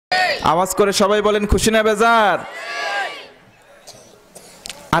আওয়াজ করে সবাই বলেন খুশি না বেজার?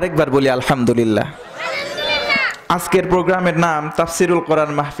 আরেকবার বলি আলহামদুলিল্লাহ। আজকের প্রোগ্রামের নাম তাফসিরুল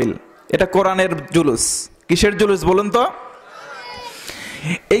কোরআন মাহফিল। এটা কোরআনের জুলুস। কিসের জুলুস বলুন তো?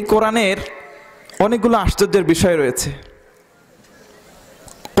 এই কোরআনের অনেকগুলো আশ্চর্যের বিষয় রয়েছে।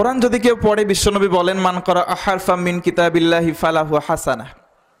 কোরআন যদি কেউ পড়ে, বিশ্বনবী বলেন মান করা হারফাম মিন কিতাবিল্লাহি ফালাহু হাসানাহ,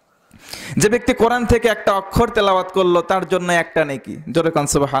 যে ব্যক্তি কোরআন থেকে একটা অক্ষর তেলাওয়াত করলো তার জন্য একটা নেকি। জোরে কোন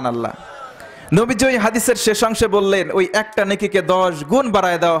সুবহানাল্লাহ। নবীজি ওই হাদিসের শেষ অংশে বললেন ওই একটা নেকিকে 10 গুণ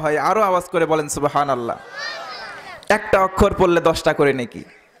বাড়ায় দেওয়া হয়। আরো আওয়াজ করে বলেন সুবহানাল্লাহ। একটা অক্ষর পড়লে 10টা করে নেকি।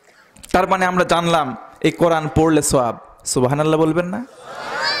 তার মানে আমরা জানলাম এই কোরআন পড়লে সওয়াব। সুবহানাল্লাহ বলবেন না?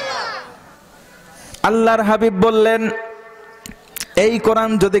 আল্লাহর হাবিব বললেন এই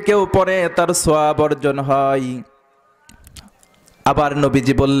কোরআন যদি কেউ পড়ে তার সওয়াব অর্জন হয়। আবার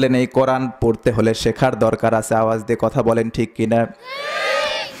নবীজি বললেন এই কোরআন পড়তে হলে শেখার দরকার আছে। আওয়াজ দিয়ে কথা বলেন ঠিক কিনা?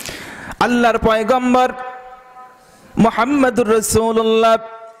 আল্লাহর পয়গম্বর মুহাম্মদুর রাসূলুল্লাহ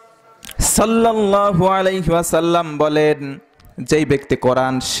সাল্লাল্লাহু আলাইহি ওয়াসাল্লাম বলেন যেই ব্যক্তি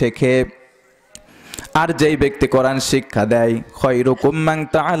কোরআন শেখে আর যেই ব্যক্তি কোরআন শিক্ষা দেয়, খায়রুকুম মান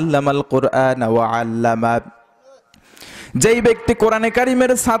তাআল্লামাল কুরআনা ওয়া আল্লামা, যেই ব্যক্তি কোরআনে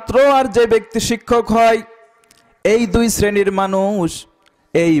কারিমের ছাত্র আর যে ব্যক্তি শিক্ষক হয়, এই দুই শ্রেণীর মানুষ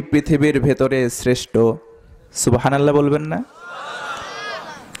এই পৃথিবীর ভেতরে শ্রেষ্ঠ। সুবহানাল্লাহ বলবেন না?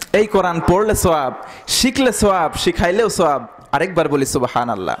 এই কোরআন পড়লে সওয়াব, শিখলে সওয়াব, শিখাইলেও সওয়াব। আরেকবার বলি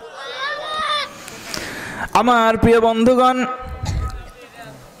সুবহানাল্লাহ। আমার প্রিয় বন্ধুগণ,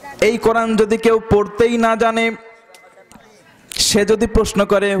 এই কোরআন যদি কেউ পড়তেই না জানে, সে যদি প্রশ্ন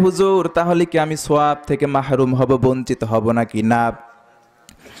করে হুজুর তাহলে কি আমি সওয়াব থেকে মাহরুম হব, বঞ্চিত হব নাকি? না।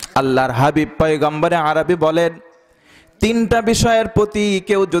 আল্লাহর হাবিব পয়গম্বরে আরবি বলেন 3টা বিষয়ের প্রতি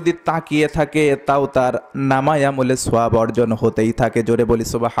কেউ যদি তাকিয়ে থাকে তাও তার নামায় আমলে সওয়াব অর্জন হতেই থাকে। জোরে বলি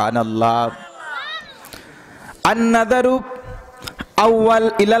সুবহানাল্লাহ। আন-নাযারু আউয়াল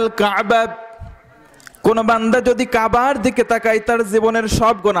ইলাল কাবা, কোন বান্দা যদি কাবার দিকে তাকায় তার জীবনের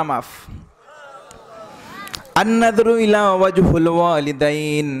সব গুনাহ মাফ। আন-নাযরু ইলা ওয়াজহুল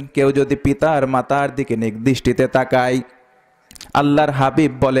ওয়ালিদাইন, কেউ যদি পিতার মাতার দিকে নেক দৃষ্টিতে তাকায়, আল্লাহর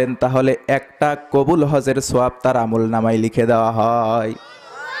হাবিব বলেন তাহলে একটা কবুল হজের সওয়াব তার আমল নামায় লিখে দেওয়া হয়।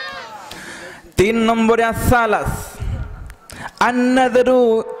 3 নম্বরে আস-সালাস আন-নাযরু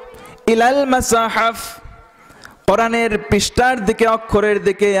ইলাল মাসাহাফ, কোরআনের পৃষ্ঠার দিকে, অক্ষরের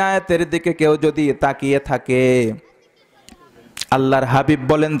দিকে, আয়াতের দিকে কেউ যদি তাকিয়ে থাকে, আল্লাহর হাবিব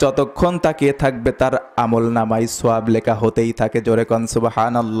বলেন যতক্ষণ তাকিয়ে থাকবে তার আমল নামায় সওয়াব লেখা হতেই থাকে। জোরে কোন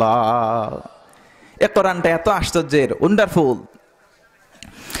সুবহানাল্লাহ। এই কোরআনটা এত আশ্চর্যের, ওয়ান্ডারফুল।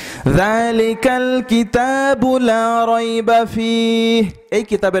 যালিকাল কিতাবু লা রাইবা ফীহ, এই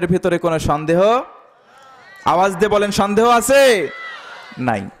কিতাবের ভিতরে কোনো সন্দেহ, আওয়াজ দিয়ে বলেন সন্দেহ আছে?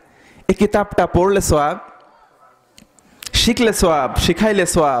 নাই। এই কিতাবটা পড়লে সওয়াব, শিখলে সওয়াব, শিখাইলে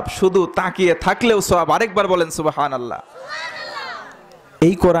সওয়াব, শুধু তাকিয়ে থাকলেও সওয়াব। আরেকবার বলেন সুবহানাল্লাহ।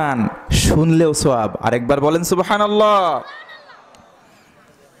 এই কোরআন শুনলেও সওয়াব। আরেকবার বলেন সুবহানাল্লাহ।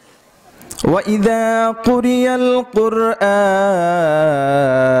 وَإِذَا قُرِئَ الْقُرْآنُ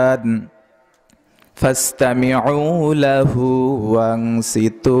فَاسْتَمِعُوا لَهُ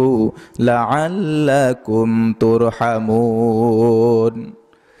وَأَنصِتُوا لَعَلَّكُمْ تُرْحَمُونَ।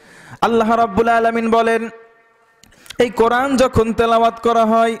 আল্লাহ রাব্বুল আলামিন বলেন এই কোরআন যখন তেলাওয়াত করা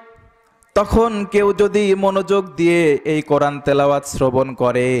হয় তখন কেউ যদি মনোযোগ দিয়ে এই কোরআন তেলাওয়াত শ্রবণ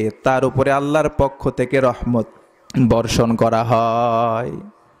করে তার উপরে আল্লাহর পক্ষ থেকে রহমত বর্ষণ করা হয়।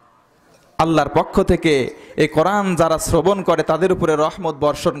 আল্লাহর পক্ষ থেকে এই কোরআন যারা শ্রবণ করে তাদের উপরে রহমত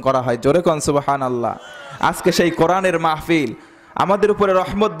বর্ষণ করা হয়। জোরে কোন সুবহানাল্লাহ। আজকে সেই কোরআনের মাহফিল, আমাদের উপরে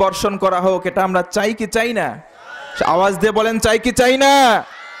রহমত বর্ষণ করা হোক, এটা আমরা চাই কি চাই না? আওয়াজ দিয়ে বলেন চাই কি চাই না?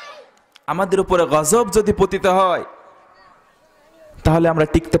 আমাদের উপরে গজব যদি পতিত হয় তাহলে আমরা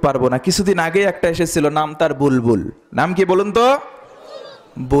টিকতে পারবো না। কিছুদিন আগে একটা এসেছিল, নাম তার বুলবুল। নাম কি বলুন তো?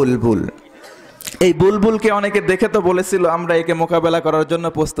 বুলবুল। এই বুলবুলকে অনেকে দেখে তো বলেছিল আমরা একে মোকাবেলা করার জন্য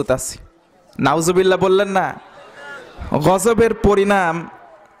প্রস্তুত আছি। নাউজুবিল্লাহ বললেন না? গজবের পরিণাম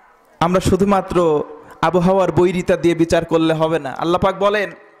আমরা শুধুমাত্র আবহাওয়ার বৈরিতা দিয়ে বিচার করলে হবে না। আল্লাহ পাক বলেন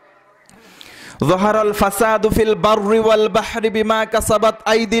যাহারাল ফাসাদু ফিল বাররি ওয়াল বাহরি বিমা কাসাবাত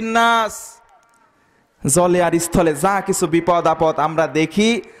আইদিন নাস, জলে আর স্থলে যা কিছু বিপদ আপদ আমরা দেখি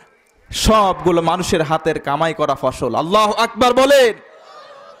সবগুলো মানুষের হাতের কামাই করা ফসল। আল্লাহু আকবার বলেন।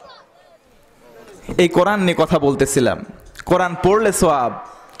 এই কোরআন নিয়ে কথা বলতেছিলাম। কোরআন পড়লে সওয়াব,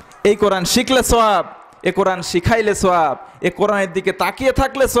 এই কোরআন শিখলে সওয়াব, এই কোরআন শিখাইলে সওয়াব, এই কোরআনের দিকে তাকিয়ে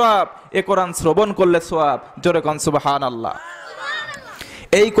থাকলে সওয়াব, এই কোরআন শ্রবণ করলে সওয়াব। জোরে কোন সুবহানাল্লাহ।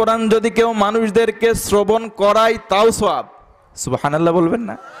 এই কোরআন যদি কেউ মানুষদেরকে শ্রবণ করায় তাও সওয়াব। সুবহানাল্লাহ বলবেন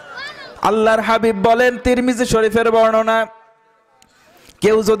না? আল্লাহর হাবিব বলেন, তিরমিজি শরীফের বর্ণনা,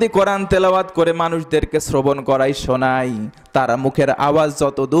 কেউ যদি কোরআন তেলাওয়াত করে মানুষদেরকে শ্রবণ করাই শোনায়, তার মুখের আওয়াজ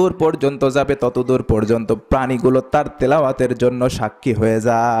যত দূর পর্যন্ত যাবে তত দূর পর্যন্ত প্রাণীগুলো তার তেলাওয়াতের জন্য সাক্ষী হয়ে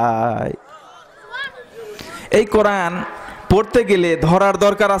যায়। এই কোরআন পড়তে গেলে ধরার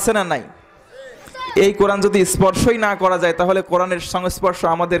দরকার আছে না নাই? এই কোরআন যদি স্পর্শই না করা যায় তাহলে কোরআনের সংস্পর্শ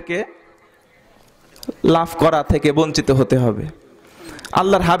আমাদেরকে লাভ করা থেকে বঞ্চিত হতে হবে।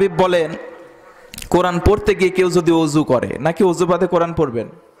 আল্লাহর হাবিব বলেন, কোরআন পড়তে গিয়ে কেউ যদি ওযু করে, নাকি ওযু বাদে কোরআন পড়বেন?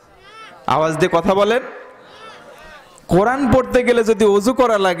 আওয়াজ দিয়ে কথা বলেন। কোরআন পড়তে গেলে যদি ওযু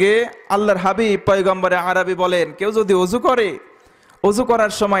করা লাগে, আল্লাহর হাবিব পয়গম্বরে আরবি বলেন, কেউ যদি ওযু করে, ওযু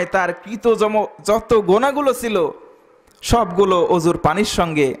করার সময় তার কৃত যত গুনাহগুলো ছিল সবগুলো ওযুর পানির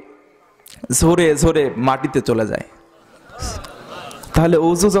সঙ্গে ঝরে ঝরে মাটিতে চলে যায়। তাহলে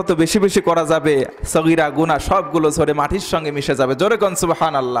ওযু যত বেশি বেশি করা যাবে, সগীরা গুনাহ সবগুলো ঝরে মাটির সঙ্গে মিশে যাবে। জোরে কোন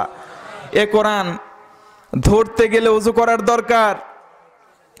সুবহানাল্লাহ। এ কোরআন ধরতে গেলে ওযু করার দরকার,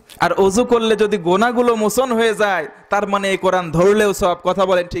 আর ওযু করলে যদি গুনাহগুলো মোচন হয়ে যায় তার মানে এই কোরআন ধরলেও সওয়াব। কথা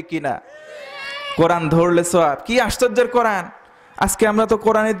বলেন ঠিক কিনা? কোরআন ধরলে সওয়াব। কি আশ্চর্যের কোরআন! আজকে আমরা তো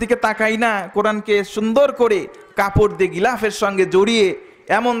কোরআনের দিকে তাকাই না। কোরআনকে সুন্দর করে কাপড় দিয়ে গিলাফের সঙ্গে জড়িয়ে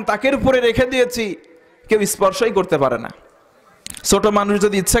এমন তাকের উপরে রেখে দিয়েছি, কেউ স্পর্শই করতে পারে না। ছোট মানুষ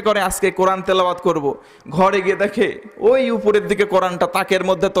যদি ইচ্ছা করে আজকে কোরআন তেলাওয়াত করব, ঘরে গিয়ে দেখে ওই উপরের দিকে কোরআনটা তাকের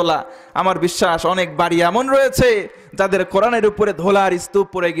মধ্যে তোলা। আমার বিশ্বাস অনেক বাড়ি এমন রয়েছে যাদের কোরআনের উপরে ধোলার স্তূপ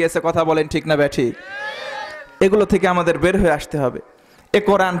পড়ে গিয়েছে। কথা বলেন ঠিক না ব্যাঠিক? এগুলো থেকে আমাদের বের হয়ে আসতে হবে। এ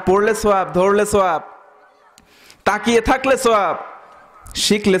কোরআন পড়লে সওয়াব, ধরলে সওয়াব, তাকিয়ে থাকলে সওয়াব,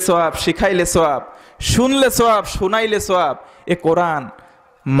 শিখলে সওয়াব, শিখাইলে সওয়াব, শুনলে সওয়াব, শোনাইলে সওয়াব। এ কোরআন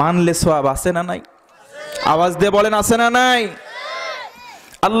মানলে সওয়াব আছে না নাই? আওয়াজ দিয়ে বলেন, আছে না নাই?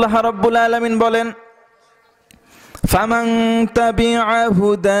 আল্লাহ রাব্বুল আলামিন বলেন, ফামান তাবিআ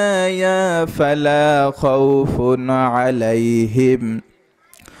হুদায়া ফালা খাউফুন আলাইহিম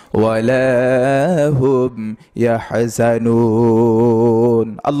ওয়ালা হুম ইয়াহজানুন।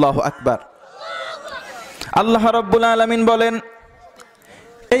 আল্লাহু আকবার। আল্লাহ রাব্বুল আলামিন বলেন,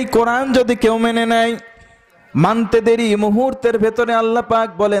 এই কোরআন যদি কেউ মেনে নেয়, মানতে দেরি মুহূর্তের ভেতরে আল্লাহ পাক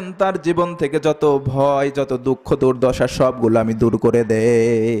বলেন তার জীবন থেকে যত ভয়, যত দুঃখ দুর্দশা সবগুলো আমি দূর করে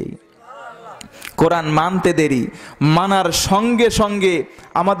দেই। কোরআন মানতে দেরি, মানার সঙ্গে সঙ্গে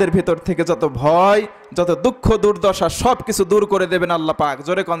আমাদের ভেতর থেকে যত ভয়, যত দুঃখ দুর্দশা সবকিছু দূর করে দেবেন আল্লাহ পাক।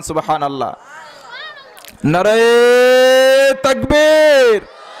 জোরে কোন সুবহানাল্লাহ। নারায়ে তাকবীর,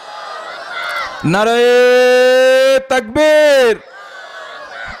 নারায়ে তাকবীর।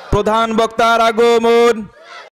 প্রধান বক্তার আগমন।